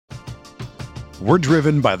We're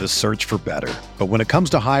driven by the search for better. But when it comes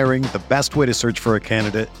to hiring, the best way to search for a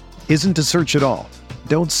candidate isn't to search at all.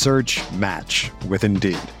 Don't search, match with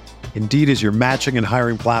Indeed. Indeed is your matching and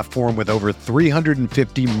hiring platform with over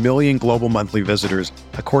 350 million global monthly visitors,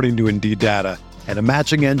 according to Indeed data, and a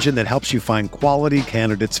matching engine that helps you find quality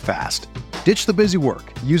candidates fast. Ditch the busy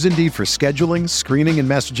work. Use Indeed for scheduling, screening, and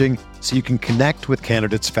messaging so you can connect with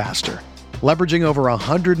candidates faster. Leveraging over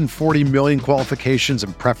 140 million qualifications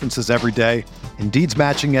and preferences every day, Indeed's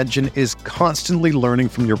matching engine is constantly learning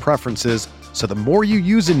from your preferences, so the more you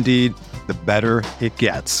use Indeed, the better it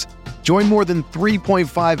gets. Join more than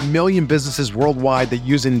 3.5 million businesses worldwide that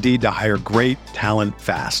use Indeed to hire great talent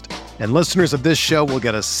fast. And listeners of this show will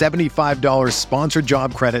get a $75 sponsored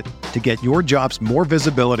job credit to get your jobs more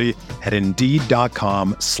visibility at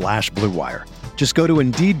Indeed.com/Blue Wire. Just go to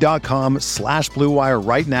Indeed.com/Blue Wire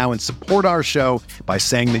right now and support our show by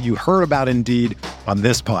saying that you heard about Indeed on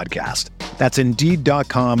this podcast. That's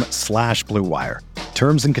Indeed.com/Blue Wire.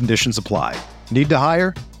 Terms and conditions apply. Need to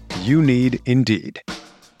hire? You need Indeed.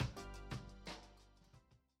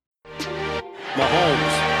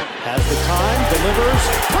 Mahomes has the time, delivers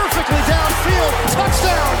perfectly downfield,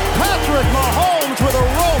 touchdown! Patrick Mahomes with a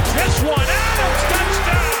rope. This one, Adams,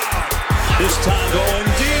 touchdown! This time going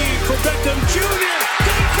deep for Beckham Jr.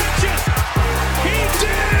 Did he catch it? He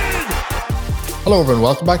did! Hello everyone,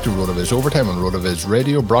 welcome back to RotoViz Overtime on RotoViz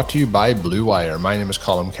Radio, brought to you by Blue Wire. My name is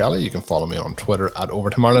Colin Kelly. You can follow me on Twitter at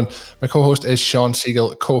Overtime Ireland. My co-host is Sean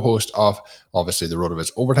Siegel, co-host of obviously the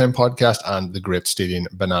RotoViz Overtime podcast and the Great Stealing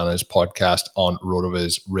Bananas podcast on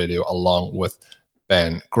RotoViz Radio, along with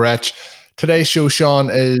Ben Gretsch. Today's show, Sean,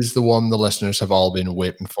 is the one the listeners have all been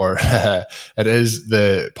waiting for. It is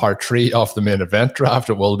the part 3 of the main event draft.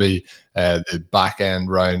 It will be the back end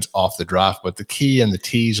rounds of the draft. But the key and the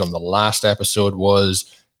tease on the last episode was,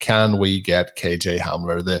 can we get KJ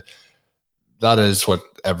Hamler? That is what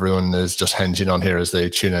everyone is just hinging on here as they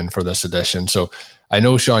tune in for this edition. So I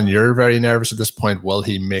know, Sean, you're very nervous at this point. Will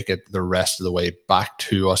he make it the rest of the way back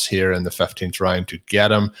to us here in the 15th round to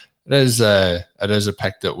get him? It is a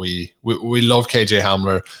pick that we love KJ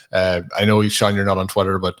Hamler. I know, Sean, you're not on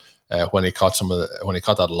Twitter, but when he caught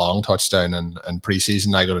that long touchdown in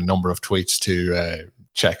preseason, I got a number of tweets to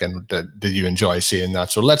check in. Did you enjoy seeing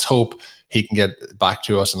that? So let's hope he can get back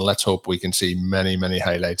to us, and let's hope we can see many, many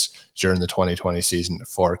highlights during the 2020 season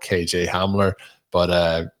for KJ Hamler.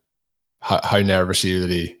 But how nervous are you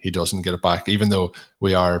that he doesn't get it back, even though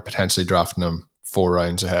we are potentially drafting him 4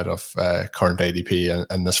 rounds ahead of current ADP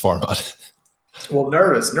in this format? Well,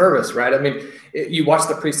 nervous, right? I mean, you watch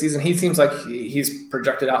the preseason, he seems like he's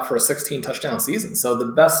projected out for a 16 touchdown season. So the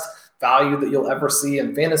best value that you'll ever see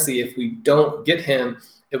in fantasy, if we don't get him,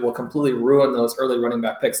 it will completely ruin those early running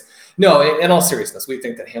back picks. No, in all seriousness, we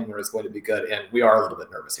think that Hamler is going to be good, and we are a little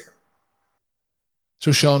bit nervous here.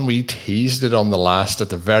 So, Sean, we teased it on at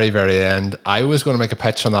the very, very end. I was going to make a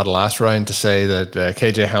pitch on that last round to say that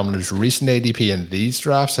KJ Hamler's recent ADP in these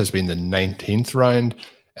drafts has been the 19th round.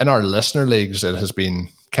 In our listener leagues, it has been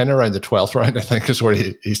kind of around the 12th round, I think, is where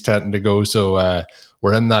he's tending to go. So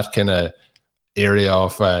we're in that kind of area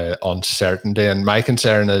of uncertainty. And my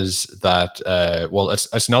concern is that,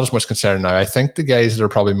 it's not as much concern now. I think the guys that are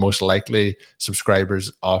probably most likely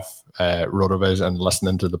subscribers of RotoViz and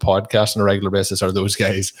listening to the podcast on a regular basis are those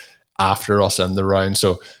guys after us in the round.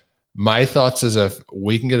 So my thoughts is, if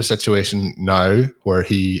we can get a situation now where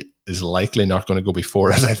he is likely not going to go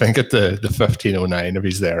before us, I think at the 1509, if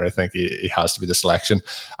he's there, I think he has to be the selection.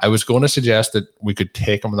 I was going to suggest that we could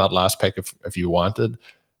take him on that last pick if you wanted.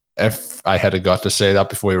 If I had got to say that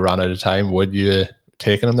before we ran out of time, would you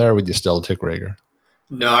take him there, or would you still take Reagor?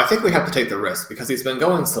 No, I think we have to take the risk because he's been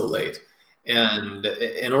going so late. And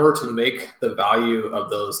in order to make the value of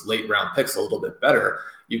those late round picks a little bit better,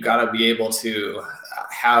 you've got to be able to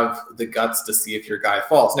have the guts to see if your guy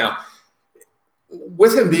falls. Now,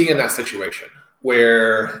 with him being in that situation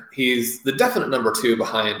where he's the definite number 2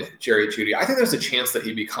 behind Jerry Jeudy, I think there's a chance that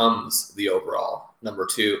he becomes the overall number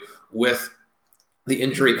 2 with the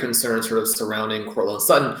injury concerns sort of surrounding Courtland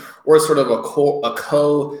Sutton, or sort of a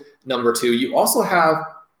co number 2. You also have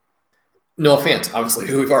Noah Fant, obviously,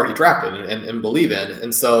 who we've already drafted and believe in.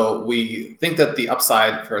 And so we think that the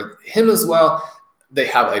upside for him as well. They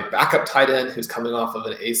have a backup tight end who's coming off of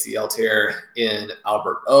an ACL tear in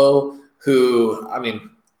Albert O, who, I mean,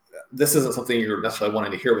 this isn't something you're necessarily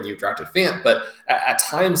wanting to hear when you drafted Fant, but at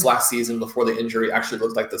times last season before the injury actually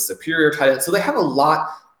looked like the superior tight end. So they have a lot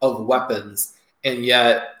of weapons, and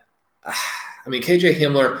yet, I mean, KJ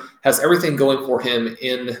Hamler has everything going for him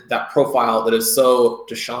in that profile that is so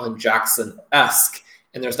Deshaun Jackson-esque,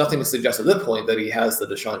 and there's nothing to suggest at this point that he has the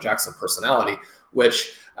Deshaun Jackson personality.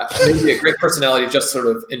 which may be a great personality just sort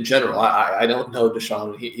of in general. I don't know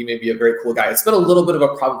Deshaun. He may be a very cool guy. It's been a little bit of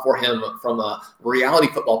a problem for him from a reality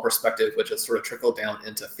football perspective, which has sort of trickled down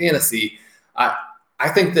into fantasy. I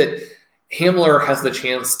think that Hamler has the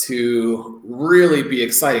chance to really be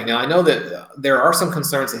exciting. Now, I know that there are some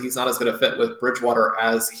concerns that he's not as good a fit with Bridgewater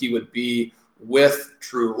as he would be with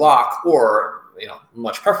Drew Lock, or,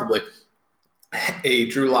 much preferably a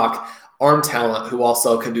Drew Lock arm talent who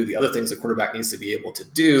also can do the other things a quarterback needs to be able to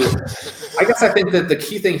do. I guess I think that the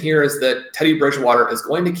key thing here is that Teddy Bridgewater is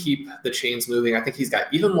going to keep the chains moving. I think he's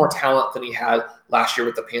got even more talent than he had last year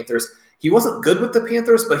with the Panthers. He wasn't good with the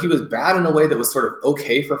Panthers, but he was bad in a way that was sort of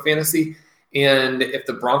okay for fantasy. And if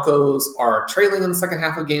the Broncos are trailing in the second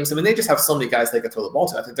half of games, they just have so many guys they can throw the ball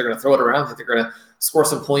to. I think they're going to throw it around. I think they're going to score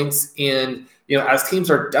some points. And, as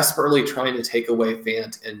teams are desperately trying to take away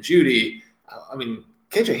Fant and Jeudy,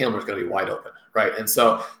 KJ Hamler is going to be wide open, right? And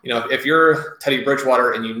so, if you're Teddy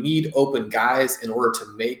Bridgewater and you need open guys in order to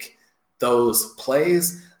make those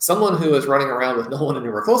plays, someone who is running around with no one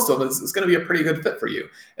anywhere close to him is going to be a pretty good fit for you.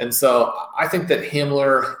 And so I think that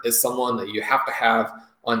Hamler is someone that you have to have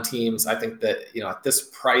on teams. I think that, at this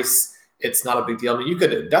price, it's not a big deal. You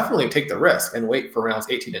could definitely take the risk and wait for rounds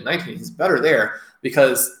 18 and 19. He's better there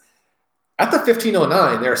because at the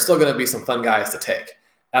 1509, there are still going to be some fun guys to take.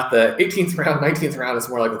 At the 18th round, 19th round, it's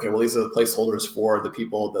more like, okay, well, these are the placeholders for the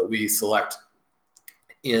people that we select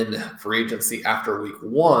in free agency after week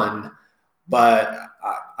 1. But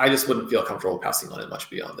I just wouldn't feel comfortable passing on it much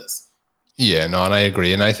beyond this. Yeah, no, and I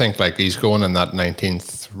agree. And I think he's going in that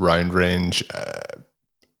 19th round range.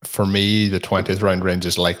 For me, the 20th round range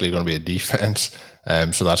is likely going to be a defense.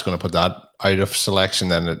 So that's going to put that out of selection.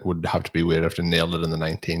 Then it would have to be weird if they nailed it in the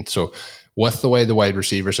 19th. So with the way the wide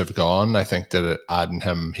receivers have gone, I think that adding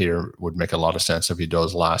him here would make a lot of sense if he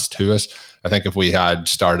does last to us. I think if we had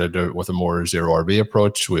started with a more zero RB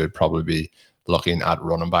approach, we would probably be looking at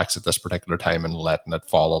running backs at this particular time and letting it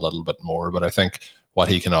fall a little bit more. But I think what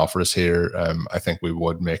he can offer us here, I think we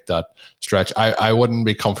would make that stretch. I wouldn't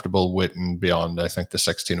be comfortable waiting beyond, I think, the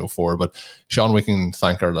 1604. But Sean, we can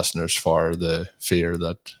thank our listeners for the fear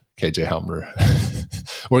that KJ Hamler,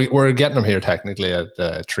 we're getting him here technically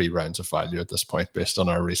at 3 rounds of value at this point based on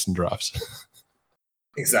our recent drafts.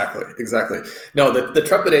 Exactly. No, the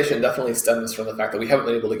trepidation definitely stems from the fact that we haven't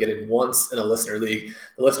been able to get in once in a listener league.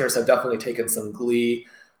 The listeners have definitely taken some glee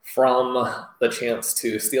from the chance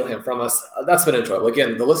to steal him from us. That's been enjoyable.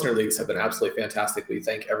 Again, the listener leagues have been absolutely fantastic. We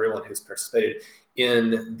thank everyone who's participated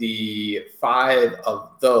in the 5 of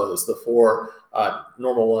those, the 4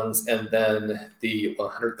 normal ones, and then the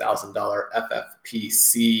 $100,000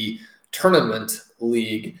 FFPC tournament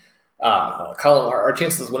league. Colin, our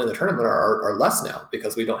chances of winning the tournament are less now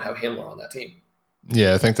because we don't have Hamler on that team.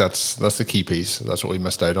 Yeah, I think that's the key piece. That's what we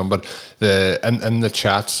missed out on. But the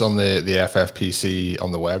chats on the FFPC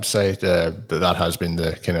on the website, that has been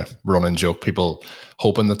the kind of running joke. People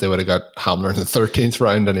hoping that they would have got Hamler in the 13th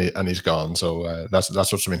round and he's gone. So that's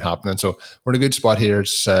what's been happening. So we're in a good spot here.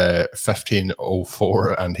 It's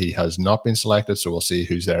 1504 and he has not been selected. So we'll see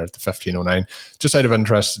who's there at the 1509. Just out of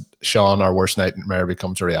interest, Sean, our worst nightmare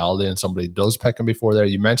becomes a reality and somebody does pick him before there.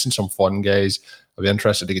 You mentioned some fun guys. I'd be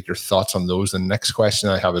interested to get your thoughts on those. The next question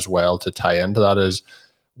I have as well to tie into that is,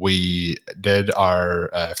 we did our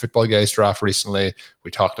football guys draft recently. We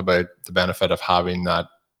talked about the benefit of having that,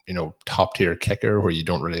 top tier kicker where you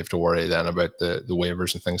don't really have to worry then about the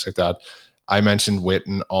waivers and things like that. I mentioned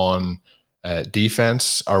waiting on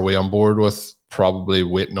defense. Are we on board with probably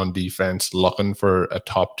waiting on defense, looking for a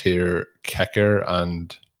top tier kicker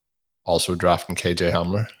and also drafting KJ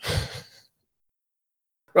Hamler?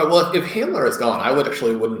 Right. Well, if Hamler is gone, I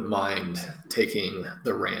wouldn't mind taking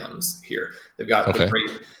the Rams here. They've got a great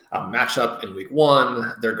matchup in week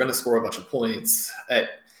 1. They're going to score a bunch of points.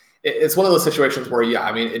 It's one of those situations where,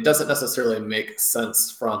 it doesn't necessarily make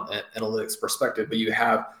sense from an analytics perspective, but you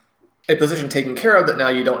have a position taken care of that now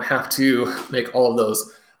you don't have to make all of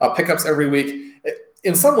those pickups every week.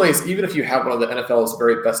 In some ways, even if you have one of the NFL's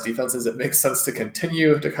very best defenses, it makes sense to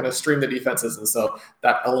continue to kind of stream the defenses. And so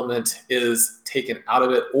that element is taken out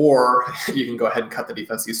of it, or you can go ahead and cut the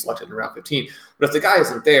defense you selected in round 15. But if the guy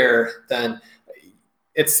isn't there, then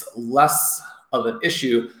it's less of an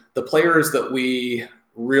issue. The players that we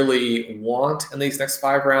really want in these next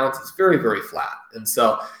 5 rounds is very, very flat. And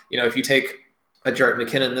so, if you take a Jarrett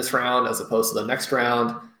McKinnon this round as opposed to the next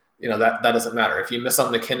round, that doesn't matter. If you miss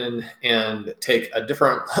on McKinnon and take a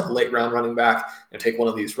different late round running back and take one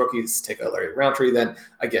of these rookies, take a Larry Roundtree, then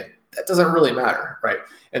again, that doesn't really matter, right?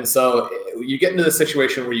 And so you get into the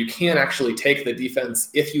situation where you can actually take the defense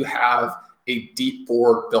if you have a deep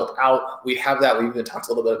board built out. We have that. We even talked a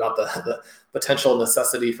little bit about the potential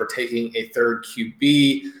necessity for taking a third QB.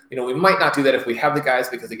 We might not do that if we have the guys,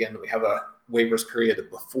 because again, we have a waivers period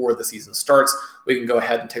before the season starts. We can go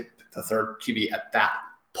ahead and take the third QB at that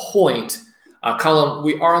point. Colin,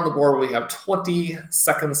 we are on the board. We have 20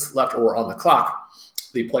 seconds left, or we're on the clock.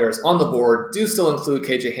 The players on the board do still include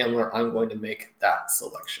KJ Hamler. I'm going to make that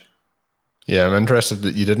selection. Yeah, I'm interested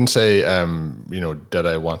that you didn't say, did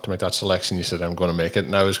I want to make that selection? You said, I'm going to make it.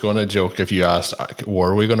 And I was going to joke if you asked,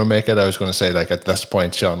 were we going to make it? I was going to say, like, at this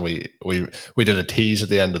point, Sean, we did a tease at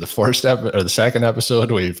the end of the second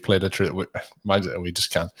episode. We've played we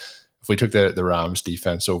just can't. If we took the Rams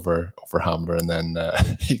defense over Hamler and then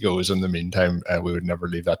he goes in the meantime, we would never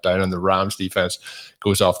leave that down. And the Rams defense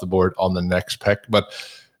goes off the board on the next pick. But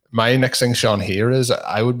my next thing, Sean, here is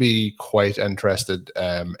I would be quite interested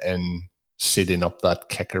in seeding up that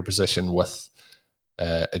kicker position with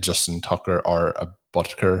a Justin Tucker or a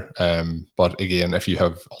Butker. But again, if you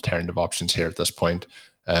have alternative options here at this point,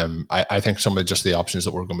 I think some of just the options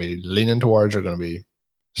that we're going to be leaning towards are going to be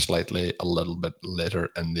slightly a little bit later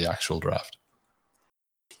in the actual draft.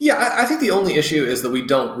 Yeah, I think the only issue is that we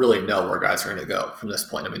don't really know where guys are going to go from this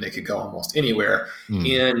point. I mean, they could go almost anywhere.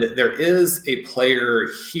 And there is a player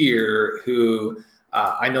here who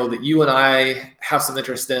I know that you and I have some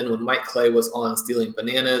interest in when Mike Clay was on Stealing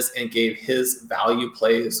Bananas and gave his value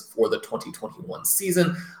plays for the 2021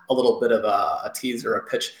 season. A little bit of a teaser, a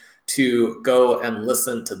pitch to go and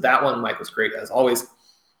listen to that one. Mike was great as always.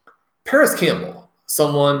 Paris Campbell,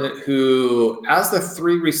 someone who, as the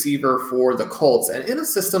 3 receiver for the Colts, and in a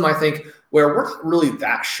system, I think, where we're not really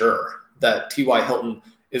that sure that T.Y. Hilton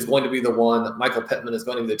is going to be the one, Michael Pittman is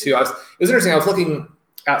going to be the 2. It was interesting. I was looking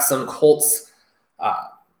at some Colts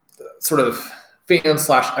sort of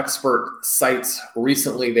fan/expert sites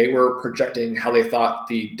recently. They were projecting how they thought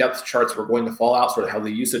the depth charts were going to fall out, sort of how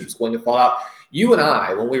the usage was going to fall out. You and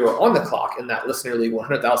I, when we were on the clock in that Listener League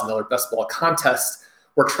 $100,000 best ball contest,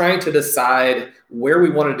 we're trying to decide where we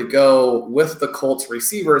wanted to go with the Colts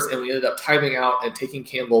receivers, and we ended up timing out and taking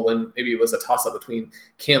Campbell when maybe it was a toss-up between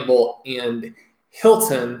Campbell and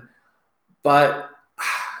Hilton. But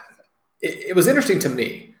it was interesting to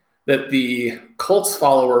me that the Colts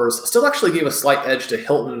followers still actually gave a slight edge to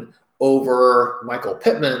Hilton over Michael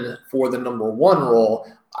Pittman for the number 1 role.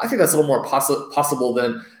 I think that's a little more possible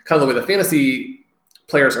than kind of the way the fantasy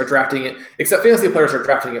players are drafting it, except fantasy players are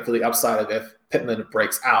drafting it for the upside of if Pittman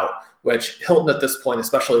breaks out, which Hilton at this point,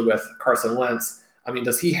 especially with Carson Wentz, I mean,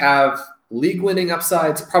 does he have league-winning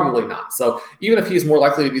upsides? Probably not. So even if he's more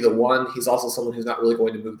likely to be the 1, he's also someone who's not really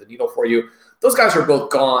going to move the needle for you. Those guys are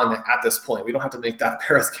both gone at this point. We don't have to make that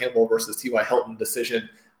Paris Campbell versus T.Y. Hilton decision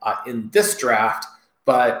in this draft.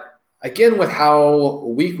 But again, with how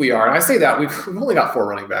weak we are, and I say that we've only got 4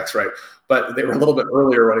 running backs, right? But they were a little bit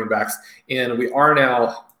earlier running backs. And we are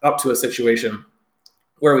now up to a situation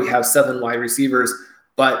where we have 7 wide receivers,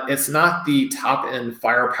 but it's not the top-end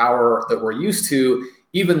firepower that we're used to,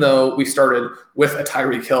 even though we started with a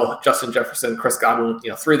Tyreek Hill, Justin Jefferson, Chris Godwin,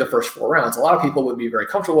 3 of the first 4 rounds. A lot of people would be very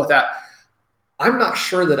comfortable with that. I'm not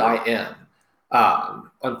sure that I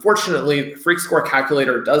am. Unfortunately, the Freak Score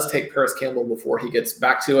calculator does take Paris Campbell before he gets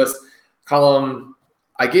back to us. Colin,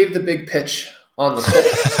 I gave the big pitch on the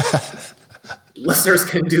Colts. Listeners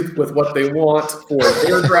can do with what they want for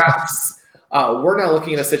their drafts. We're now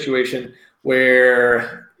looking at a situation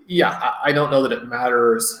where, I don't know that it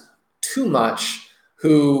matters too much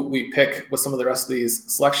who we pick with some of the rest of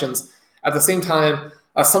these selections. At the same time,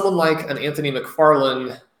 someone like an Anthony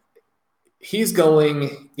McFarland, he's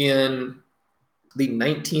going in the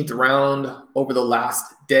 19th round over the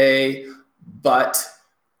last day, but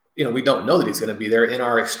we don't know that he's going to be there. In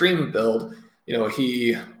our extreme build,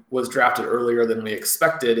 he was drafted earlier than we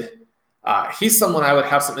expected. He's someone I would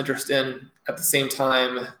have some interest in. At the same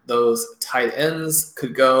time, those tight ends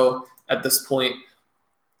could go at this point.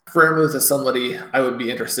 Freiermuth is somebody I would be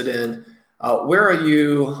interested in. Where are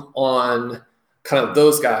you on kind of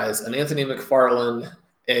those guys? An Anthony McFarland,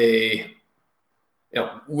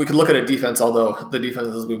 we could look at a defense, although the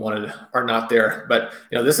defenses we wanted are not there. But,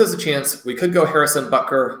 this is a chance. We could go Harrison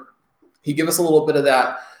Butker. He give us a little bit of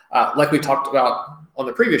that, like we talked about on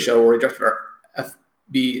the previous show where we drafted our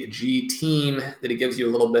FBG team, that he gives you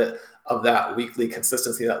a little bit of that weekly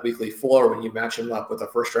consistency, that weekly floor when you match him up with a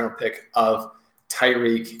first-round pick of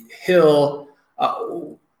Tyreek Hill.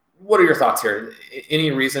 What are your thoughts here?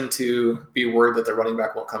 Any reason to be worried that the running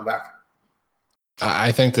back won't come back?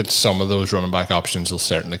 I think that some of those running back options will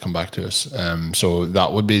certainly come back to us. So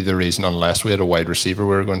that would be the reason, unless we had a wide receiver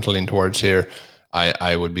we were going to lean towards here.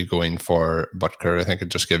 I would be going for Butker. I think it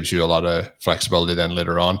just gives you a lot of flexibility then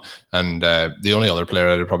later on. And the only other player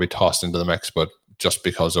I'd have probably tossed into the mix, but just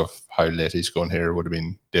because of how late he's going here, would have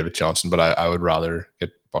been David Johnson. But I would rather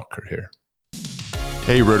get Butker here.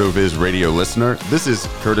 Hey, RotoViz radio listener. This is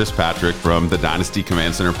Curtis Patrick from the Dynasty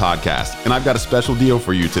Command Center podcast, and I've got a special deal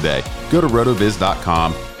for you today. Go to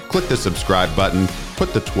rotoviz.com, click the subscribe button,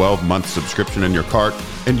 put the 12-month subscription in your cart,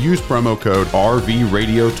 and use promo code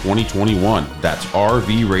RVRadio2021. That's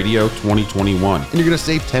RVRadio2021, and you're going to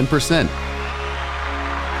save 10%.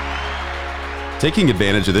 Taking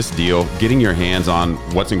advantage of this deal, getting your hands on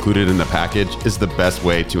what's included in the package is the best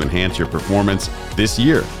way to enhance your performance this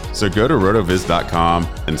year. So go to rotoviz.com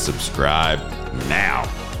and subscribe now.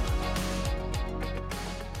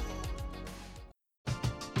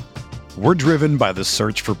 We're driven by the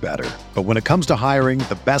search for better. But when it comes to hiring,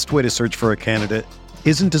 the best way to search for a candidate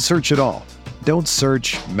isn't to search at all. Don't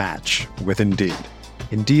search, match with Indeed.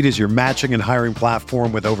 Indeed is your matching and hiring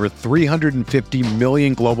platform with over 350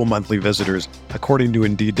 million global monthly visitors, according to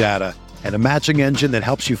Indeed data, and a matching engine that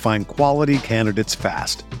helps you find quality candidates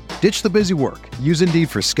fast. Ditch the busy work. Use Indeed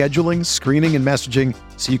for scheduling, screening, and messaging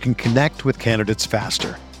so you can connect with candidates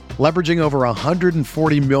faster. Leveraging over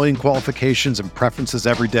 140 million qualifications and preferences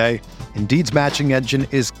every day, Indeed's matching engine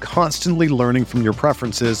is constantly learning from your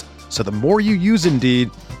preferences, so the more you use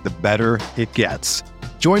Indeed, the better it gets.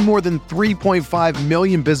 Join more than 3.5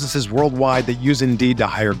 million businesses worldwide that use Indeed to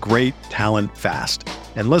hire great talent fast.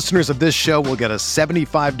 And listeners of this show will get a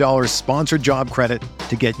 $75 sponsored job credit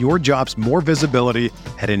to get your jobs more visibility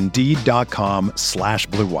at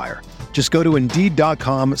Indeed.com/Blue Wire. Just go to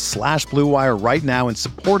Indeed.com/Blue Wire right now and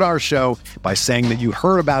support our show by saying that you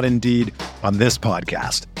heard about Indeed on this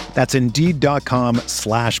podcast. That's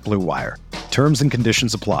Indeed.com/Blue Wire. Terms and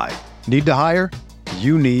conditions apply. Need to hire?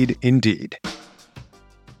 You need Indeed.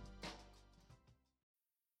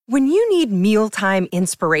 When you need mealtime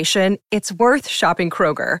inspiration, it's worth shopping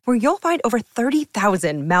Kroger, where you'll find over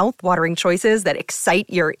 30,000 mouth-watering choices that excite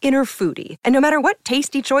your inner foodie. And no matter what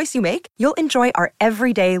tasty choice you make, you'll enjoy our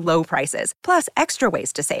everyday low prices, plus extra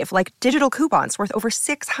ways to save, like digital coupons worth over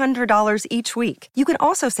 $600 each week. You can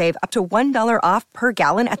also save up to $1 off per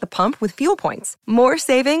gallon at the pump with fuel points. More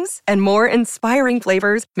savings and more inspiring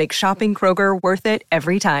flavors make shopping Kroger worth it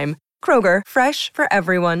every time. Kroger, fresh for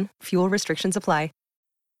everyone. Fuel restrictions apply.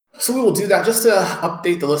 So we will do that just to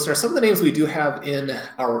update the listener. Some of the names we do have in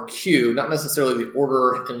our queue, not necessarily the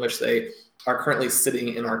order in which they are currently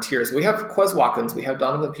sitting in our tiers. We have Quez Watkins, we have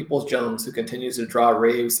Donovan Peoples-Jones, who continues to draw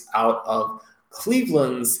raves out of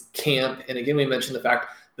Cleveland's camp. And again, we mentioned the fact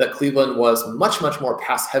that Cleveland was much, much more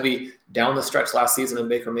pass heavy down the stretch last season, and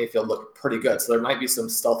Baker Mayfield looked pretty good. So there might be some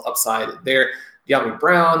stealth upside there. De'Ami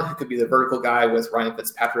Brown, who could be the vertical guy with Ryan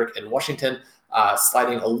Fitzpatrick in Washington,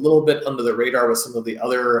 sliding a little bit under the radar with some of the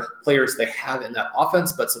other players they have in that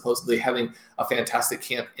offense, but supposedly having a fantastic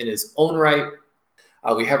camp in his own right.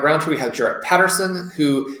 We have Roundtree, we have Jarrett Patterson,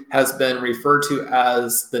 who has been referred to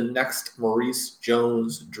as the next Maurice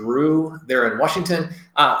Jones-Drew there in Washington.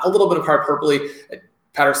 A little bit of hyperbole.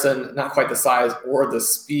 Patterson, not quite the size or the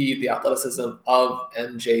speed, the athleticism of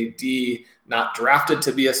MJD, not drafted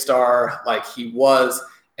to be a star like he was,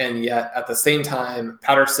 and yet at the same time,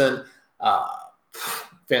 Patterson,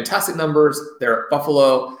 fantastic numbers there at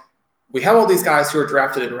Buffalo. We have all these guys who are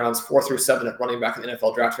drafted in rounds 4 through 7 at running back in the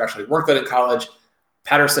NFL draft who actually weren't good in college.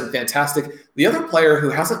 Patterson, fantastic. The other player who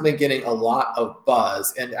hasn't been getting a lot of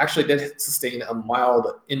buzz and actually did sustain a mild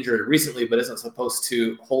injury recently, but isn't supposed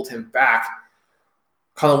to hold him back.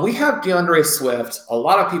 Colin, we have DeAndre Swift. A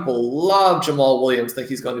lot of people love Jamal Williams, think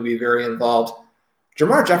he's going to be very involved.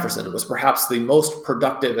 Jermar Jefferson was perhaps the most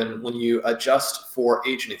productive, and when you adjust for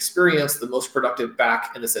age and experience, the most productive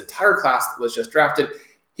back in this entire class that was just drafted.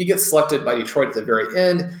 He gets selected by Detroit at the very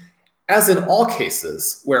end. As in all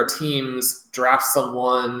cases where teams draft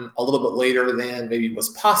someone a little bit later than maybe was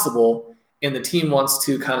possible, and the team wants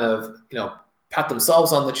to kind of, pat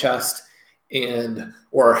themselves on the chest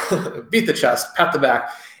or beat the chest, pat the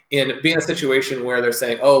back, and be in a situation where they're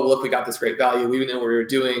saying, oh, look, we got this great value. We know what we were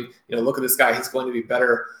doing. Look at this guy. He's going to be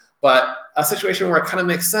better. But a situation where it kind of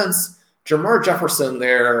makes sense, Jermar Jefferson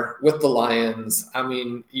there with the Lions. I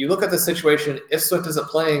mean, you look at the situation, if Swift isn't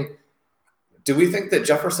playing, do we think that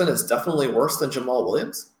Jefferson is definitely worse than Jamal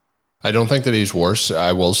Williams? I don't think that he's worse.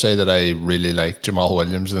 I will say that I really like Jamal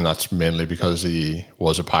Williams, and that's mainly because he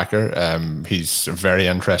was a Packer. He's a very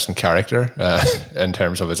interesting character in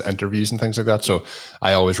terms of his interviews and things like that. So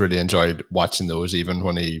I always really enjoyed watching those, even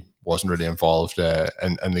when he wasn't really involved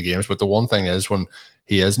in the games. But the one thing is, when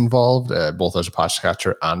he is involved, both as a pass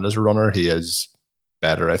catcher and as a runner, he is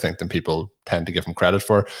better, I think, than people tend to give him credit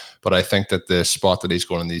for. But I think that the spot that he's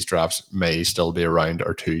going in these drafts may still be a round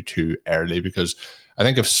or two too early, because I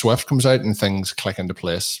think if Swift comes out and things click into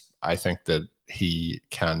place, I think that he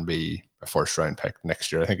can be a first round pick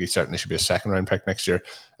next year. I think he certainly should be a second round pick next year.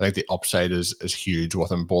 I think the upside is huge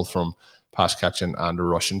with him, both from pass catching and a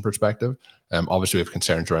rushing perspective. Obviously, we have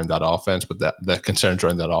concerns around that offense, but the concerns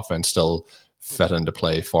around that offense still fit into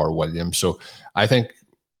play for Williams. So I think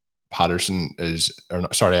Patterson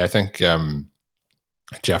I think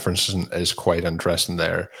Jefferson is quite interesting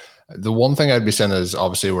there. The one thing I'd be saying is,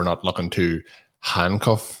 obviously, we're not looking to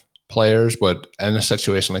handcuff players, but in a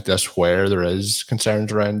situation like this where there is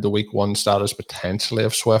concerns around the week one status potentially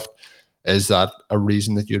of Swift, is that a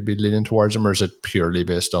reason that you'd be leaning towards him, or is it purely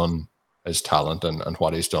based on his talent and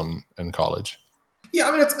what he's done in college? Yeah,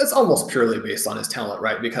 I mean, it's almost purely based on his talent,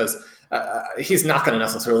 right? Because he's not going to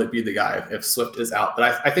necessarily be the guy if Swift is out.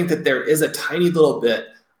 But I think that there is a tiny little bit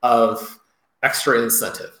of extra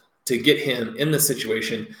incentive to get him in the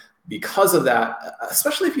situation because of that,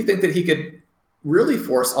 especially if you think that he could really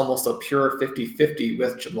force almost a pure 50-50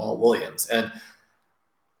 with Jamal Williams. And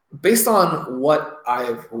based on what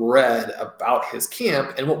I've read about his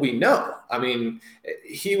camp and what we know, I mean,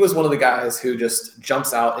 he was one of the guys who just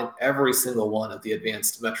jumps out in every single one of the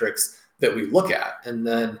advanced metrics that we look at. And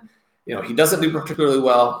then, he doesn't do particularly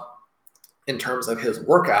well in terms of his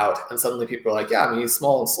workout. And suddenly people are like, yeah, I mean, he's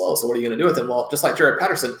small and slow, so what are you going to do with him? Well, just like Jaret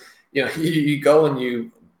Patterson, you go and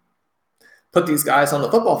you put these guys on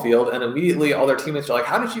the football field, and immediately all their teammates are like,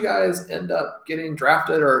 how did you guys end up getting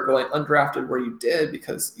drafted or going undrafted where you did?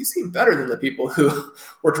 Because you seem better than the people who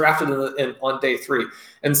were drafted on day 3.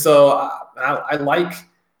 And so I like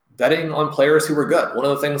betting on players who were good. One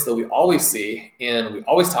of the things that we always see and we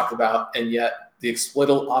always talk about, and yet the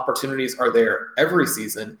exploitable opportunities are there every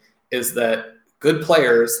season, is that good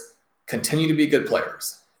players continue to be good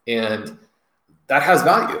players. And that has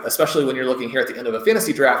value, especially when you're looking here at the end of a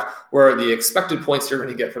fantasy draft where the expected points you're going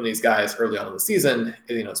to get from these guys early on in the season,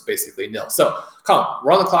 it's basically nil. So, Colin,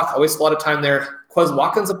 we're on the clock. I waste a lot of time there. Quez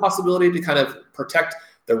Watkins, a possibility to kind of protect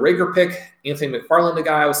the Rager pick. Anthony McFarland, the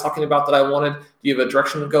guy I was talking about that I wanted. Do you have a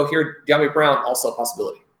direction to go here? De'Ami Brown, also a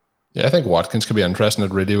possibility. Yeah, I think Watkins could be interesting.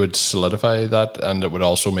 It really would solidify that, and it would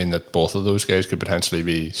also mean that both of those guys could potentially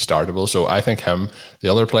be startable. So I think him, the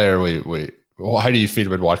other player, how do you feel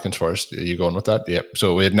about Watkins first? Are you going with that? Yep.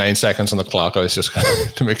 So we had 9 seconds on the clock. I was just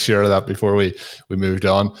to make sure of that before we moved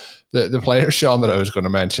on. The player, Sean, that I was going to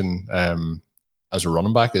mention as a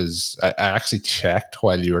running back is, I actually checked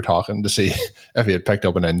while you were talking to see if he had picked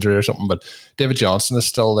up an injury or something, but David Johnson is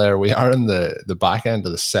still there. We are in the back end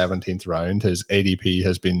of the 17th round. His ADP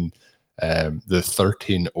has been the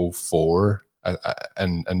 1304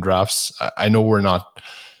 in drafts. I know we're not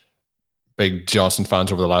big Johnson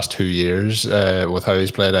fans over the last 2 years with how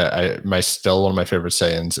he's played. One of my favorite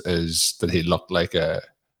sayings is that he looked like a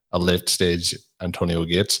late stage Antonio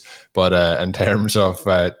Gates. But in terms of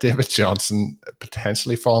David Johnson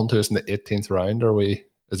potentially falling to us in the 18th round,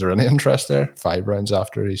 is there any interest there? 5 rounds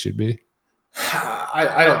after he should be?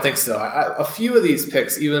 I don't think so. A few of these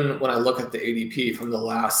picks, even when I look at the ADP from the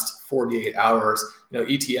last 48 hours,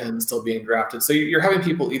 ETN still being drafted. So you're having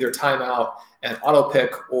people either time out and auto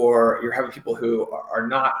pick, or you're having people who are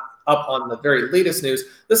not up on the very latest news.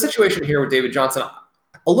 The situation here with David Johnson,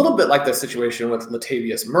 a little bit like the situation with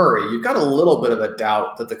Latavius Murray, you've got a little bit of a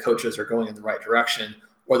doubt that the coaches are going in the right direction,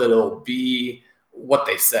 or that it'll be what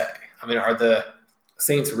they say. I mean, are the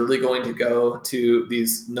Saints really going to go to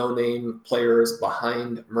these no-name players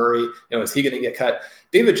behind Murray? Is he going to get cut?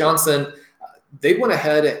 David Johnson, they went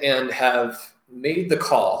ahead and have made the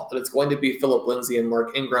call that it's going to be Phillip Lindsay and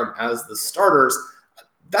Mark Ingram as the starters.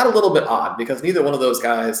 That a little bit odd, because neither one of those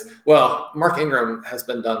guys, well, Mark Ingram has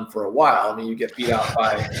been done for a while. I mean, you get beat out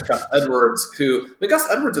by Gus Edwards, Gus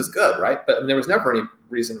Edwards is good, right? But there was never any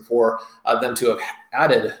reason for them to have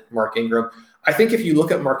added Mark Ingram. I think if you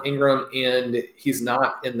look at Mark Ingram and he's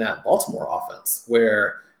not in that Baltimore offense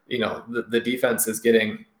where, the defense is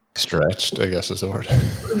getting stretched, I guess is the word.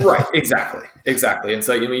 Right, exactly. And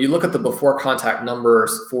so, you look at the before contact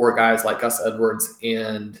numbers for guys like Gus Edwards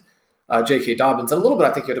and J.K. Dobbins, and a little bit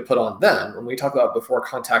I think you have to put on them when we talk about before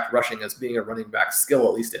contact rushing as being a running back skill,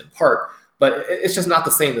 at least in part. But it's just not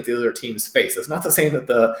the same that the other teams face. It's not the same that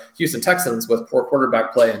the Houston Texans, with poor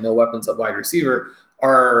quarterback play and no weapons at wide receiver,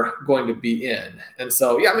 are going to be in. And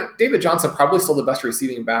so, David Johnson, probably still the best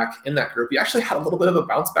receiving back in that group. He actually had a little bit of a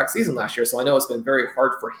bounce back season last year. So I know it's been very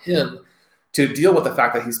hard for him to deal with the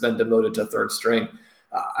fact that he's been demoted to third string.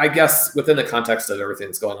 I guess within the context of everything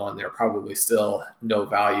that's going on there, probably still no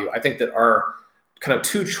value. I think that our kind of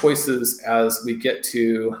 2 choices as we get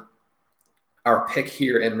to our pick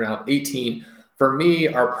here in round 18 for me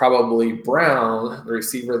are probably Brown, the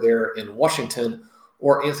receiver there in Washington,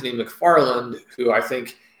 or Anthony McFarland, who I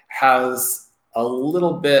think has a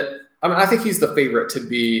little bit, I think he's the favorite to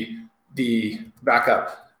be the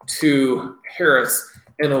backup to Harris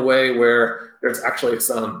in a way where there's actually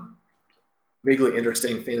some vaguely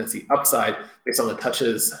interesting fantasy upside based on the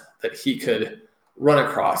touches that he could run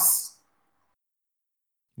across.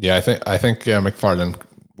 Yeah, I think McFarland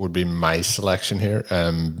would be my selection here.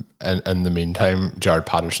 And in the meantime, Jared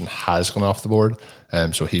Patterson has gone off the board.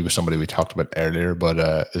 So he was somebody we talked about earlier,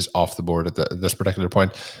 but is off the board at this particular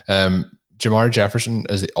point. Jamar Jefferson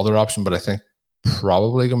is the other option, but I think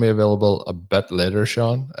probably going to be available a bit later,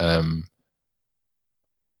 Sean. I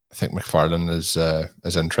think McFarland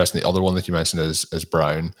is interesting. The other one that you mentioned is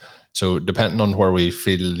Brown. So depending on where we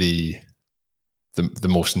feel the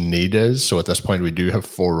most need is. So at this point, we do have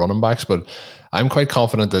 4 running backs, but I'm quite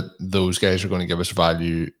confident that those guys are going to give us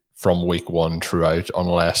value from week 1 throughout,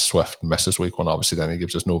 unless Swift misses week 1. Obviously, then he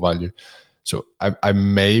gives us no value. So I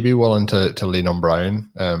may be willing to lean on Brown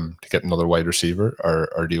to get another wide receiver,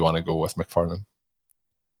 or do you want to go with McFarland?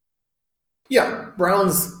 Yeah,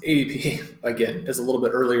 Brown's ADP, again, is a little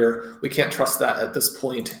bit earlier. We can't trust that at this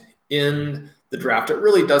point in the draft. It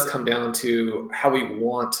really does come down to how we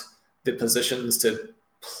want the positions to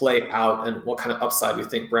play out and what kind of upside we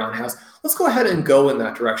think Brown has. Let's go ahead and go in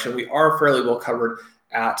that direction. We are fairly well covered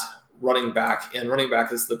at running back, and running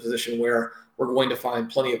back is the position where we're going to find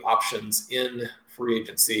plenty of options in free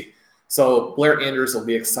agency. So Blair Andrews will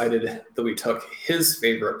be excited that we took his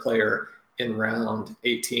favorite player in round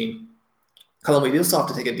 18. Colin, we do still have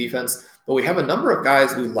to take a defense, but we have a number of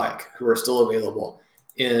guys we like who are still available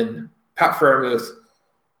in Pat Freiermuth,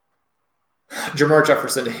 Jamar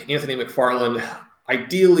Jefferson, Anthony McFarland.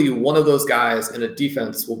 Ideally, one of those guys in a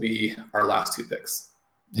defense will be our last 2 picks.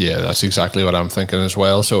 Yeah, that's exactly what I'm thinking as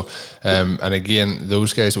well. So, and again,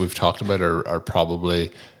 those guys that we've talked about are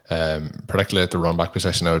probably, particularly at the run back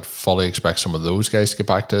position, I would fully expect some of those guys to get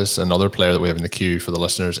back to us. Another player that we have in the queue for the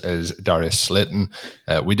listeners is Darius Slayton.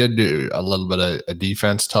 We did do a little bit of a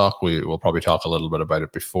defense talk. We will probably talk a little bit about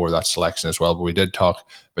it before that selection as well, but we did talk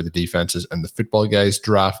about the defenses and the football guys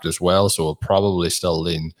draft as well. So we'll probably still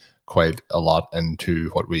lean quite a lot into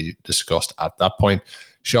what we discussed at that point.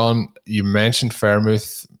 Sean, you mentioned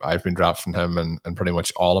Freiermuth. I've been drafting him in pretty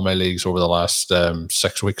much all of my leagues over the last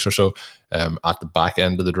 6 weeks or so. At the back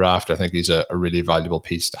end of the draft, I think he's a really valuable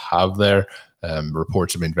piece to have there.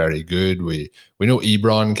 Reports have been very good. We know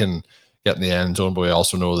Ebron can get in the end zone, but we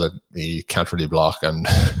also know that he can't really block, and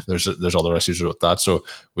there's other issues with that. So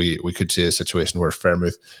we could see a situation where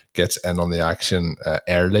Freiermuth gets in on the action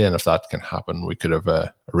early, and if that can happen, we could have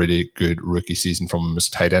a really good rookie season from him as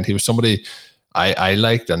a tight end. He was somebody I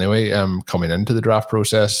liked anyway, coming into the draft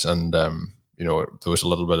process, and there was a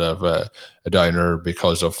little bit of a downer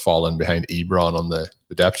because of falling behind Ebron on the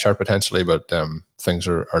depth chart potentially, but things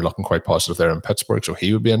are looking quite positive there in Pittsburgh, so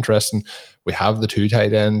he would be interesting. We have the 2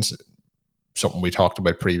 tight ends. Something we talked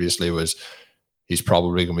about previously was he's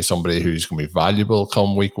probably going to be somebody who's going to be valuable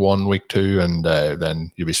come week 1, week 2, and then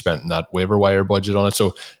you'll be spending that waiver wire budget on it.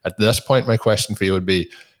 So at this point, my question for you would be,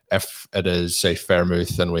 if it is, say,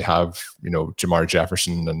 Freiermuth, and we have, Jamar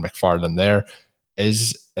Jefferson and McFarland there,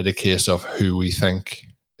 is it a case of who we think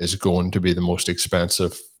is going to be the most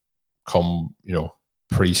expensive come,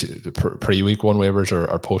 pre-week 1 waivers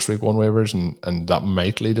or post-week 1 waivers, and that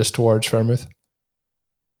might lead us towards Freiermuth?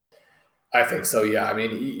 I think so, yeah. I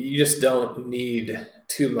mean, you just don't need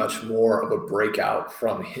too much more of a breakout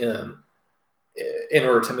from him in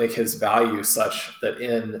order to make his value such that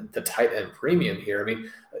in the tight end premium here, I mean,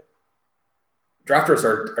 drafters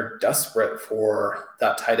are desperate for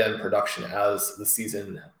that tight end production as the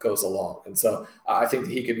season goes along. And so I think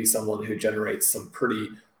that he could be someone who generates some pretty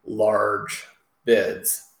large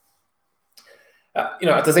bids. At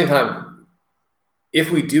the same time,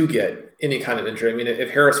 if we do get any kind of injury, I mean,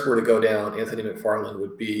 if Harris were to go down, Anthony McFarland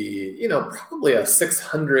would be, probably a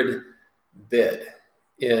 600 bid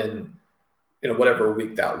in whatever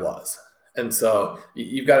week that was. And so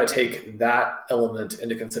you've got to take that element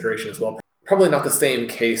into consideration as well. Probably not the same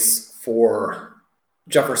case for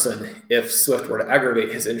Jefferson if Swift were to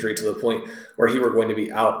aggravate his injury to the point where he were going to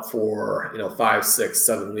be out for 5, 6,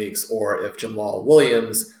 7 weeks, or if Jamal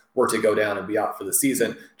Williams were to go down and be out for the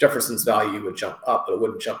season, Jefferson's value would jump up, but it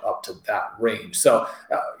wouldn't jump up to that range. So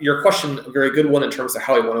your question, a very good one in terms of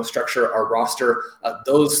how we want to structure our roster.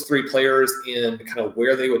 Those 3 players in kind of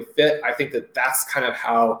where they would fit, I think that's kind of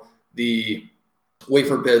how the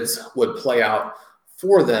waiver bids would play out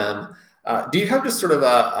for them. Do you have just sort of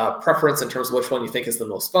a preference in terms of which one you think is the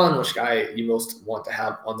most fun, which guy you most want to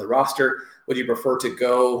have on the roster? Would you prefer to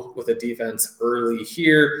go with a defense early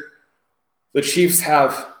here? The Chiefs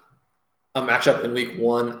have a matchup in week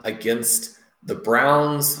 1 against the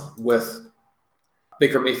Browns with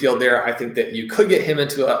Baker Mayfield there. I think that you could get him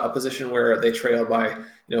into a position where they trail by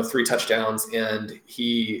 3 touchdowns and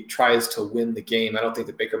he tries to win the game. I don't think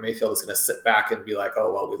that Baker Mayfield is going to sit back and be like,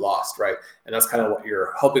 oh, well, we lost, right? And that's kind of what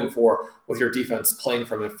you're hoping for with your defense playing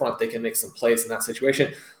from in front. They can make some plays in that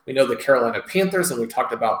situation. We know the Carolina Panthers, and we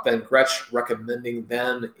talked about Ben Gretsch recommending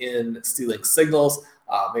them in Stealing Signals.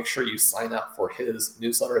 Make sure you sign up for his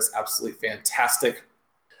newsletter. It's absolutely fantastic.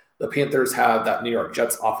 The Panthers have that New York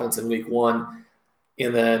Jets offense in week 1.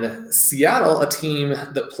 And then Seattle, a team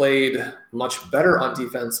that played much better on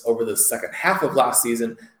defense over the second half of last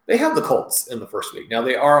season, they have the Colts in the first week. Now,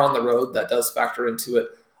 they are on the road. That does factor into it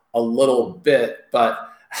a little bit, but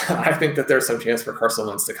I think that there's some chance for Carson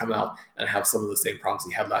Wentz to come out and have some of the same problems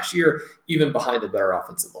he had last year, even behind a better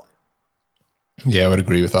offensive line. Yeah, I would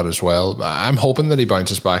agree with that as well. I'm hoping that he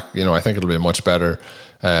bounces back. I think it'll be a much better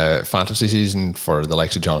fantasy season for the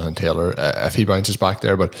likes of Jonathan Taylor if he bounces back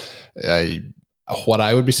there. But what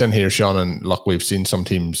I would be saying here, Sean, and look, we've seen some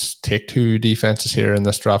teams take 2 defenses here in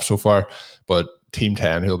this draft so far, but Team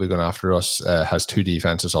 10, who'll be going after us, has 2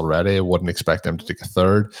 defenses already. I wouldn't expect them to take a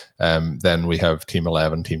third. Then we have Team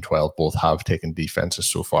 11, Team 12, both have taken defenses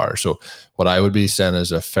so far. So what I would be saying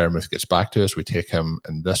is if Fairmouth gets back to us, we take him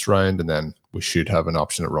in this round, and then we should have an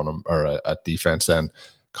option at running or at defense then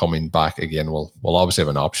coming back again. We'll obviously have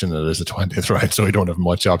an option. It is the 20th round, so we don't have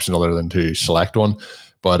much option other than to select one.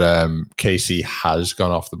 But KC has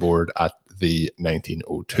gone off the board at the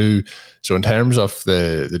 1902. So in terms of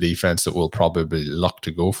the defense that we'll probably look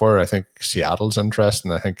to go for, I think Seattle's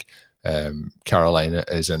interesting. I think Carolina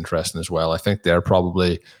is interesting as well. I think they're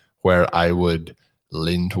probably where I would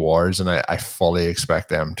lean towards, and I fully expect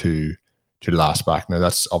them to last back. Now,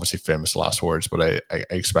 that's obviously famous last words, but I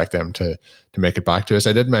expect them to make it back to us.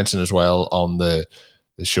 I did mention as well on the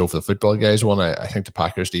show for the football guys one, I think the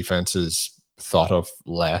Packers defense is thought of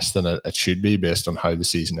less than it should be based on how the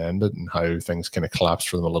season ended and how things kind of collapsed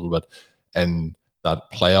for them a little bit in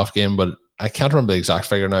that playoff game. But I can't remember the exact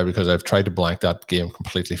figure now because I've tried to blank that game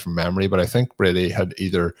completely from memory, but I think Brady had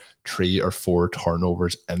either 3 or 4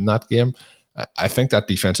 turnovers in that game. I think that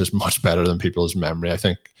defense is much better than people's memory. I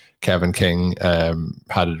think Kevin King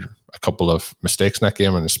had a couple of mistakes in that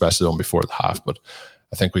game, and especially the one before the half, but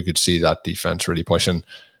I think we could see that defense really pushing.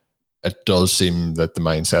 It does seem that the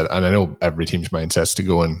mindset, and I know every team's mindset is to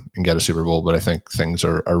go and get a Super Bowl, but I think things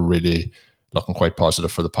are really looking quite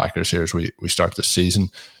positive for the Packers here as we start the season.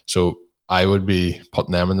 So I would be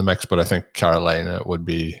putting them in the mix, but I think Carolina would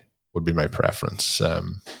be my preference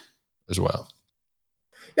as well.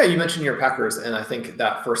 Yeah, you mentioned your Packers, and I think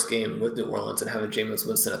that first game with New Orleans and having Jameis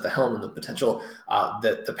Winston at the helm and the potential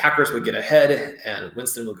that the Packers would get ahead and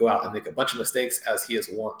Winston would go out and make a bunch of mistakes as he is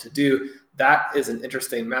wont to do. That is an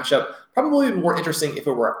interesting matchup. Probably more interesting if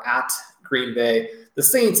it were at Green Bay. The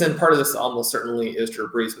Saints, and part of this almost certainly is Drew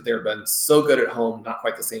Brees, but they've been so good at home, not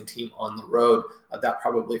quite the same team on the road. That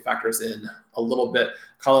probably factors in a little bit.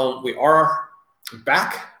 Colin, we are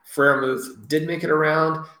back. Freiermuth did make it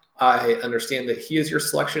around. I understand that he is your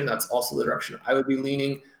selection. That's also the direction I would be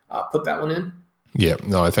leaning. Put that one in. Yeah,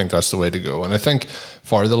 no, I think that's the way to go. And I think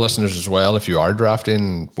for the listeners as well, if you are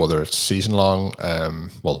drafting, whether it's season long,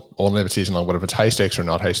 only if it's season long, but if it's high stakes or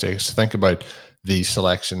not high stakes, think about these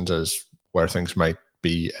selections as where things might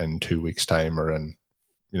be in 2 weeks' time or in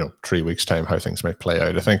 3 weeks' time, how things might play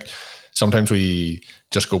out. I think sometimes we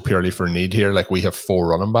just go purely for need here. Like we have 4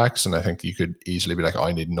 running backs, and I think you could easily be like,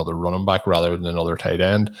 I need another running back rather than another tight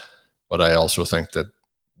end. But I also think that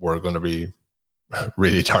we're going to be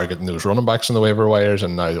really targeting those running backs on the waiver wires.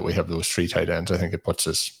 And now that we have those 3 tight ends, I think it puts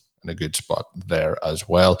us in a good spot there as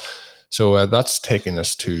well. So that's taking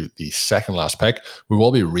us to the second last pick. We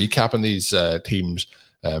will be recapping these teams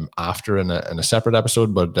after in a separate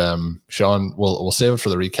episode, but Sean, we'll save it for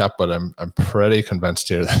the recap. But I'm pretty convinced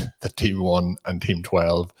here that Team 1 and Team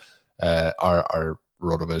 12 are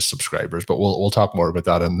RotoViz subscribers. But we'll talk more about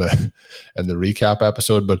that in the recap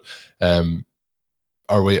episode. But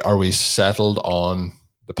are we settled on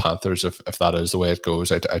the Panthers if that is the way it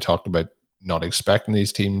goes? I talked about not expecting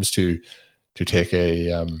these teams to take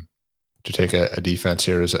a defense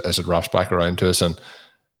here as it wraps back around to us. And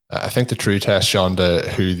I think the true test, Sean, to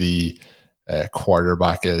who the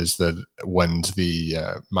quarterback is that wins the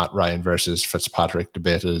Matt Ryan versus Fitzpatrick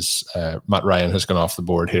debate is Matt Ryan has gone off the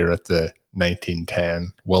board here at the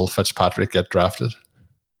 1910. Will Fitzpatrick get drafted?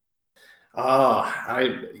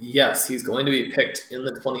 Yes, he's going to be picked in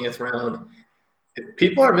the 20th round.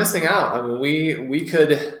 People are missing out. I mean, we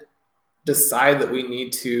could decide that we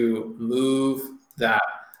need to move that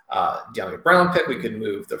De'Ami Brown pick. We could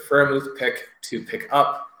move the Freiermuth pick to pick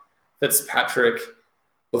up Fitzpatrick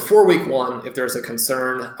before week 1 if there's a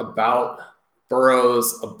concern about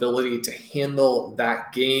Burrow's ability to handle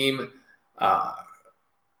that game. I'm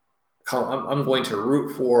going to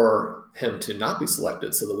root for him to not be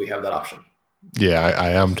selected so that we have that option. Yeah, I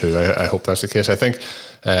am too. I hope that's the case. I think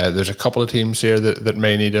there's a couple of teams here that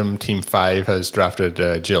may need him. Team 5 has drafted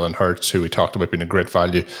Jalen Hurts, who we talked about being a great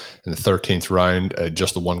value in the 13th round,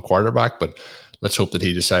 just the one quarterback. But let's hope that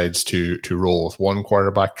he decides to roll with one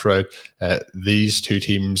quarterback throughout. These two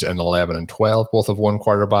teams in 11 and 12 both have one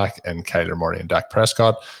quarterback, and Kyler Murray and Dak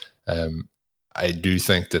Prescott. I do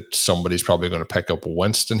think that somebody's probably going to pick up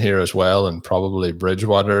Winston here as well, and probably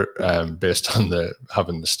Bridgewater, based on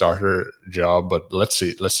having the starter job. But let's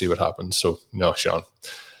see what happens. So no, Sean.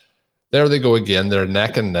 There they go again. They're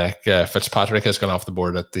neck and neck. Fitzpatrick has gone off the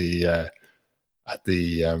board at the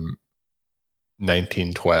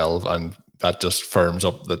 1912, and that just firms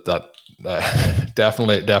up that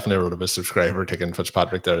definitely a RotoViz subscriber taking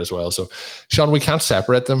Fitzpatrick there as well. So, Sean, we can't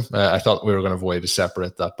separate them. I thought we were going to have a way to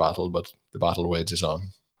separate that battle, but the battle wages on.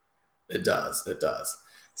 It does.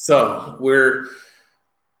 So we're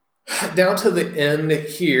down to the end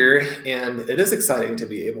here, and it is exciting to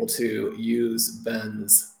be able to use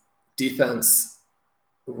Ben's defense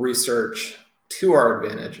research to our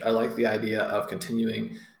advantage. I like the idea of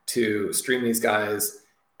continuing to stream these guys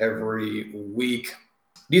every week.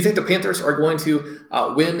 Do you think the Panthers are going to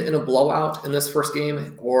win in a blowout in this first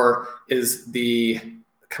game, or is the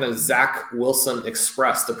kind of Zach Wilson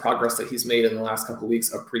Express, the progress that he's made in the last couple of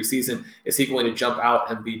weeks of preseason, is he going to jump out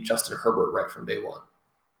and be Justin Herbert right from day one?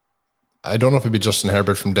 I don't know if it'd be Justin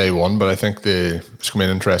Herbert from day one, but I think it's going to be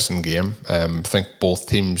an interesting game. I think both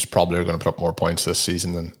teams probably are going to put up more points this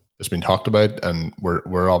season than has been talked about, and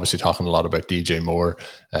we're obviously talking a lot about DJ Moore.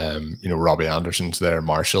 Robbie Anderson's there,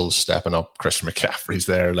 Marshall's stepping up, Christian McCaffrey's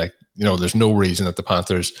there. There's no reason that the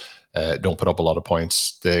Panthers don't put up a lot of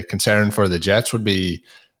points. The concern for the Jets would be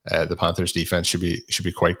the Panthers defense should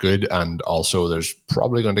be quite good, and also there's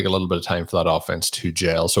probably going to take a little bit of time for that offense to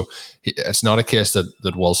gel. So it's not a case that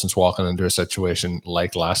Wilson's walking into a situation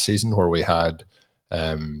like last season where we had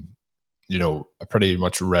a pretty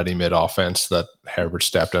much ready-made offense that Herbert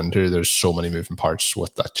stepped into. There's so many moving parts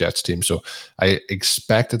with that Jets team. So I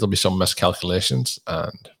expect that there'll be some miscalculations,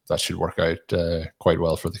 and that should work out quite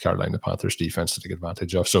well for the Carolina Panthers defense to take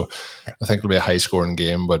advantage of. So I think it'll be a high-scoring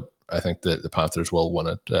game, but I think that the Panthers will win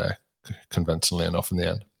it convincingly enough in the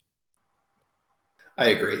end. I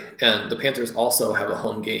agree. And the Panthers also have a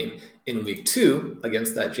home game in week 2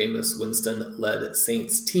 against that Jameis Winston-led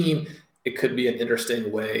Saints team. It could be an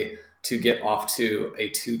interesting way to get off to a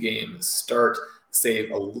 2-game start, save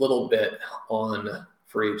a little bit on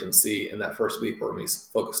free agency in that first week where we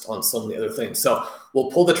focused on so many other things. So we'll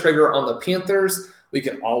pull the trigger on the Panthers. We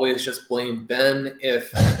can always just blame Ben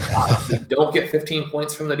if we don't get 15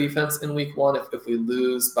 points from the defense in week 1. If we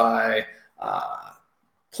lose by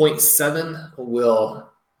 0.7, we'll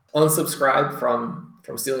unsubscribe from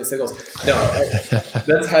Stealing Signals. No,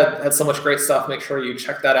 Ben's had so much great stuff. Make sure you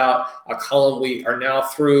check that out. Colin, we are now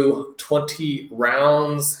through 20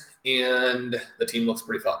 rounds, and the team looks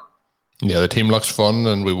pretty fun. Yeah, the team looks fun,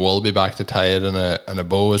 and we will be back to tie it in a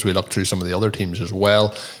bow as we look through some of the other teams as well.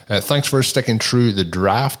 Thanks for sticking through the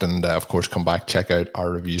draft, and of course, come back, check out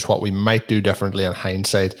our reviews, what we might do differently in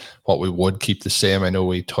hindsight, what we would keep the same. I know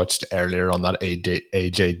we touched earlier on that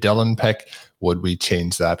AJ Dillon pick. Would we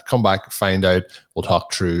change that? Come back, find out. We'll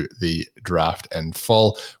talk through the draft in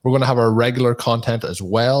full. We're going to have our regular content as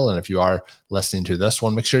well. And if you are listening to this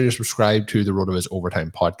one, make sure you subscribe to the RotoViz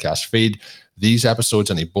Overtime podcast feed. These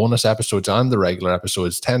episodes, any bonus episodes and the regular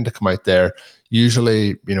episodes tend to come out there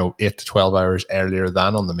usually, 8 to 12 hours earlier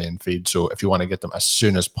than on the main feed. So if you want to get them as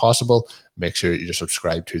soon as possible, make sure you just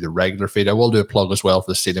subscribe to the regular feed. I will do a plug as well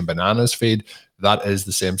for the Stadium Bananas feed. That is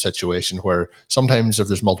the same situation where sometimes if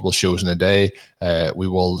there's multiple shows in a day, we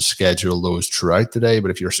will schedule those throughout the day.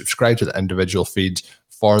 But if you're subscribed to the individual feeds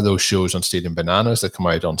for those shows on Stadium Bananas that come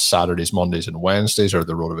out on Saturdays, Mondays, and Wednesdays, or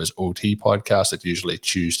the RotoViz OT podcast that usually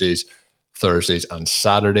Tuesdays, Thursdays, and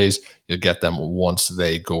Saturdays, you'll get them once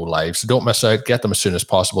they go live. So don't miss out. Get them as soon as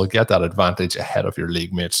possible. Get that advantage ahead of your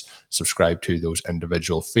league mates. Subscribe to those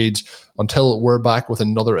individual feeds. Until we're back with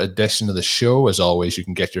another edition of the show, as always, you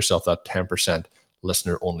can get yourself that 10%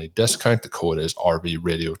 listener-only discount. The code is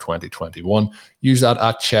RVRadio2021. Use that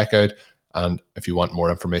at checkout. And if you want more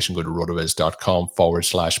information, go to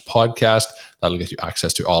rotoviz.com/podcast. That'll get you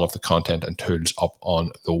access to all of the content and tools up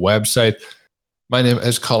on the website. My name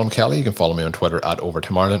is Colm Kelly. You can follow me on Twitter at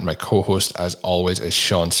OverTimeIreland. My co-host, as always, is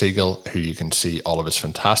Sean Siegel, who you can see all of his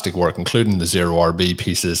fantastic work, including the Zero RB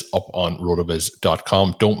pieces, up on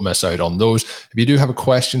rotoviz.com. Don't miss out on those. If you do have a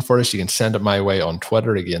question for us, you can send it my way on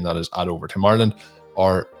Twitter. Again, that is at OverTimeIreland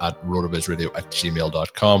or at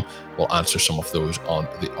rotovizradio@gmail.com. We'll answer some of those on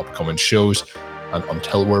the upcoming shows. And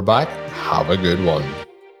until we're back, have a good one.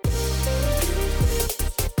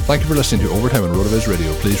 Thank you for listening to Overtime on RotoViz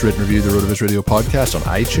Radio. Please rate and review the RotoViz Radio podcast on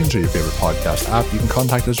iTunes or your favorite podcast app. You can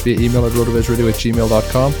contact us via email at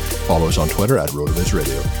rotovizradio@gmail.com. Follow us on Twitter at RotoViz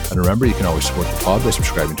Radio. And remember, you can always support the pod by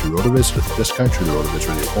subscribing to RotoViz with a discount through the RotoViz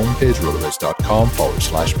Radio homepage,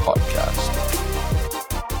 rotoviz.com/podcast.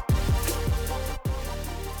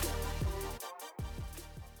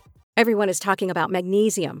 Everyone is talking about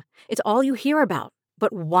magnesium. It's all you hear about.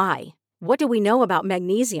 But why? What do we know about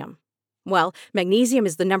magnesium? Well, magnesium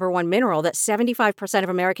is the #1 mineral that 75% of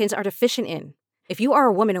Americans are deficient in. If you are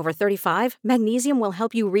a woman over 35, magnesium will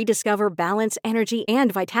help you rediscover balance, energy,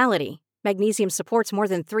 and vitality. Magnesium supports more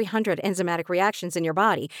than 300 enzymatic reactions in your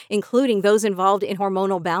body, including those involved in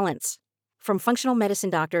hormonal balance. From functional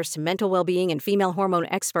medicine doctors to mental well-being and female hormone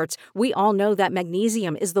experts, we all know that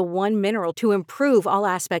magnesium is the one mineral to improve all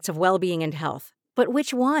aspects of well-being and health. But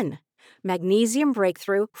which one? Magnesium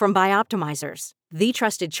Breakthrough from Bioptimizers, the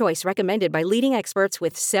trusted choice recommended by leading experts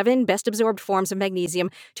with 7 best-absorbed forms of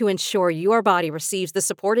magnesium to ensure your body receives the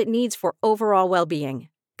support it needs for overall well-being.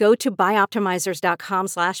 Go to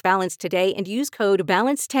bioptimizers.com/balance today and use code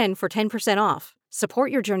BALANCE10 for 10% off.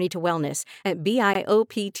 Support your journey to wellness at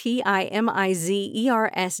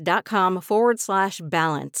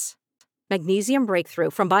bioptimizers.com/balance. Magnesium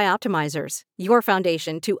Breakthrough from Bioptimizers, your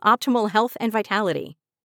foundation to optimal health and vitality.